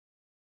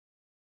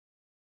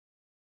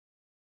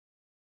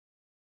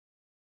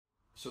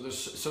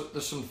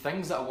There's some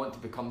things that I want to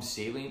become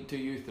salient to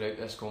you throughout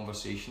this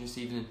conversation this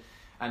evening,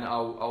 and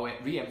I'll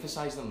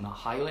re-emphasise them and I'll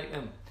highlight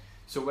them.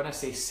 So when I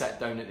say sit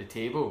down at the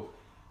table,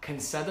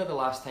 consider the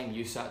last time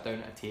you sat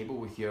down at a table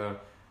with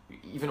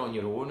even on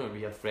your own or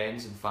with your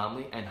friends and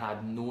family, and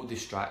had no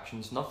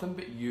distractions, nothing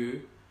but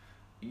you,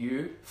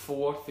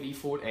 four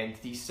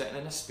entities sitting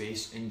in a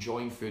space,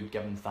 enjoying food,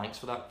 giving thanks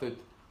for that food.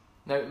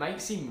 Now it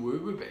might seem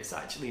woo-woo, but it's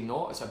actually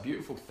not. It's a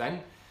beautiful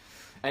thing,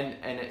 and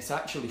it's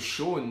actually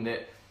shown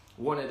that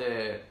one of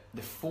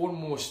the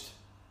foremost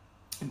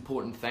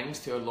important things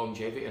to our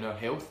longevity and our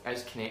health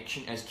is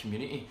connection, is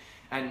community,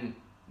 and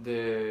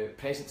the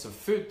presence of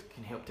food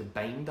can help to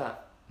bind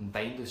that and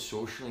bind us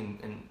socially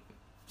and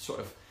sort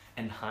of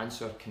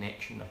enhance our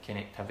connection, our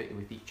connectivity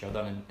with each other,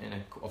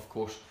 and of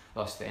course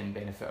thus then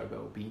benefit our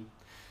well-being.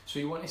 So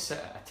you want to sit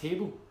at a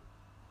table.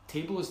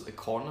 Table is the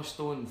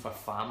cornerstone for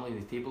family.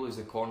 The table is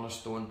the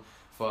cornerstone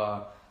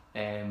for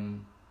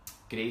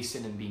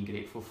gracing and being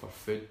grateful for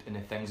food and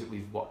the things that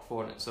we've worked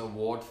for, and it's an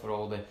award for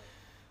all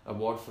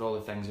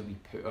the things that we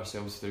put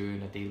ourselves through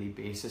on a daily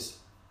basis.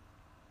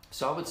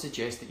 So I would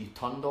suggest that you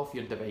turned off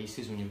your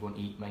devices when you're going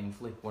to eat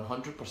mindfully.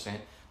 100%.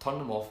 Turn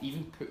them off.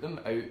 Even put them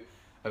out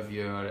of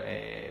your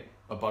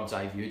a bird's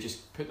eye view.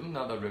 Just put them in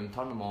another room.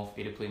 Turn them off.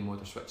 Airplane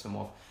mode, or switch them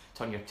off.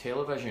 Turn your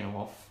television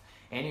off.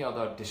 Any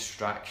other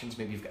distractions,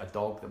 maybe you've got a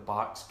dog that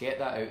barks, get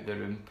that out of the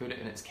room, put it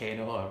in its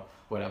kennel or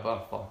whatever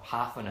for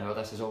half an hour.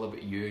 This is all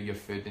about you, your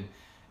food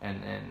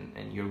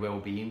and your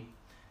well-being.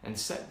 And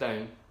sit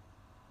down.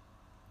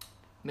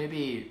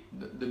 Maybe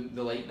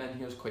the lighting in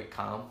here is quite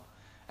calm.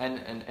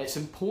 And it's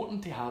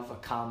important to have a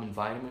calm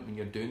environment when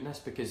you're doing this,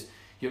 because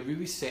you're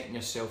really setting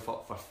yourself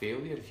up for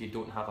failure if you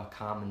don't have a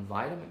calm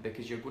environment,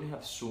 because you're going to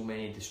have so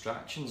many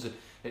distractions.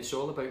 It's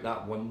all about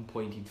that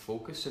one-pointed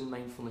focus in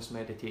mindfulness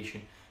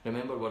meditation.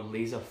 Remember, we're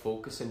laser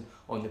focusing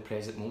on the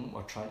present moment.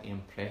 We're trying to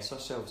impress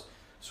ourselves.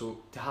 So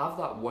to have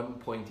that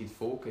one-pointed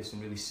focus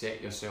and really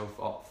set yourself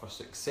up for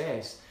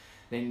success,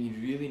 then you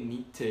really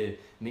need to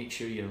make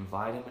sure your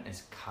environment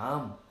is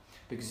calm,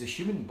 because the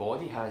human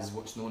body has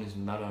what's known as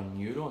mirror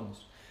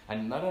neurons,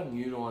 and mirror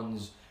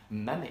neurons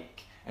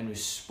mimic and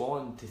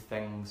respond to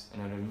things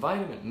in our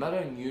environment.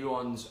 Mirror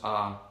neurons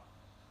are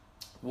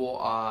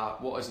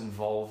what is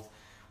involved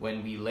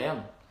when we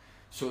learn.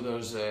 So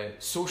there's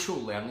social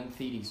learning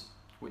theories,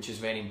 which is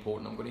very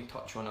important. I'm going to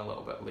touch on a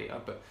little bit later,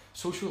 but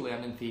social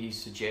learning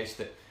theories suggest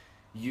that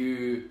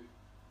you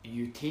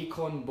take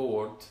on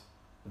board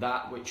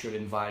that which your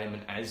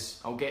environment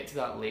is. I'll get to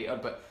that later,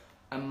 but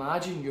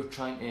imagine you're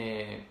trying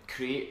to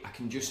create a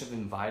conducive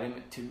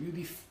environment to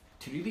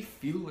really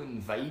feel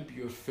and vibe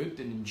your food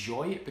and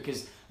enjoy it,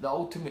 because the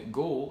ultimate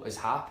goal is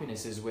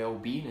happiness, is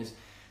well-being, is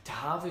to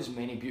have as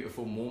many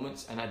beautiful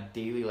moments in a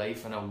daily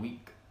life on a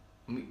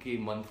weekly,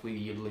 monthly,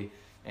 yearly,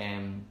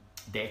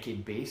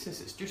 decade basis.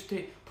 It's just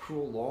to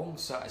prolong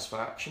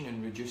satisfaction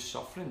and reduce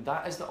suffering.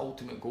 That is the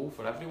ultimate goal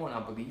for everyone, I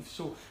believe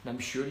so, and I'm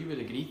sure you would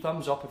agree.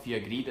 Thumbs up if you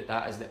agree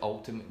that is the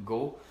ultimate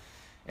goal.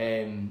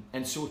 And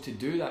so to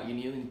do that, you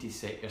really need to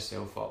set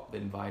yourself up the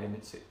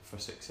environment for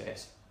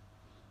success.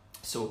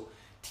 So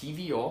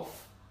TV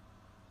off,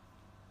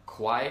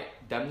 quiet,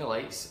 dim the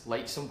lights,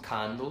 light some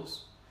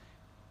candles,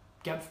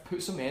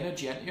 put some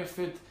energy into your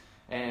food.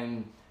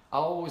 I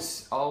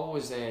always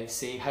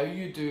say how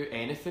you do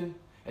anything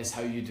is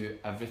how you do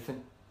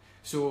everything.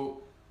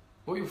 So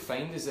what you'll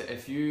find is that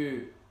if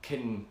you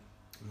can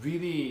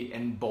really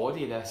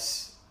embody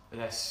this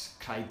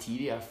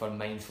criteria for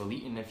mindful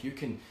eating, if you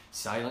can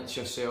silence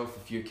yourself,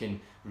 if you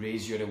can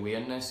raise your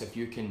awareness, if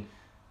you can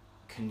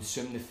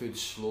consume the food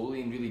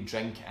slowly and really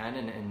drink in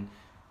and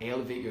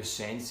elevate your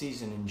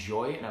senses and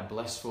enjoy it in a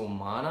blissful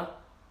manner,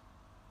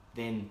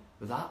 then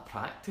that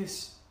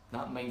practice,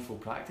 that mindful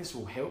practice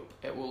will help.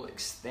 It will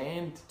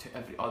extend to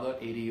every other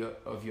area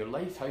of your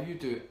life. How you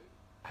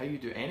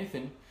do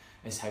anything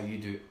is how you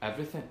do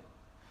everything.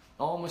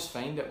 I almost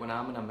find that when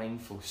I'm in a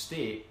mindful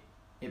state,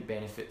 it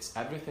benefits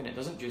everything. It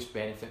doesn't just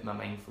benefit my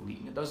mindful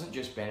eating. It doesn't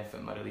just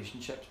benefit my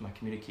relationships, my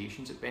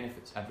communications. It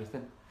benefits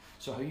everything.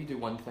 So how you do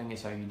one thing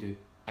is how you do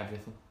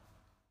everything.